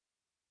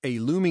A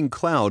looming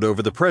cloud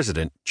over the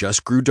president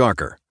just grew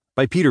darker.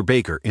 By Peter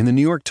Baker in the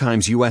New York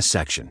Times U.S.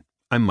 section.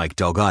 I'm Mike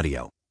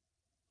Delgadio.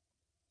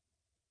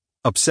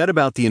 Upset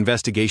about the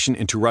investigation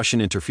into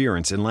Russian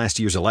interference in last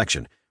year's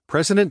election,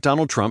 President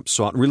Donald Trump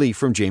sought relief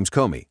from James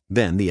Comey,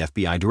 then the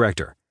FBI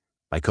director.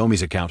 By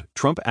Comey's account,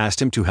 Trump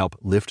asked him to help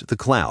lift the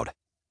cloud.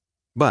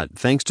 But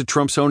thanks to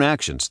Trump's own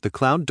actions, the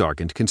cloud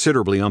darkened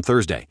considerably on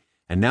Thursday,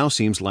 and now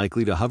seems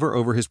likely to hover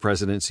over his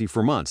presidency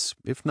for months,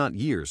 if not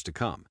years, to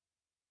come.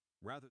 Rather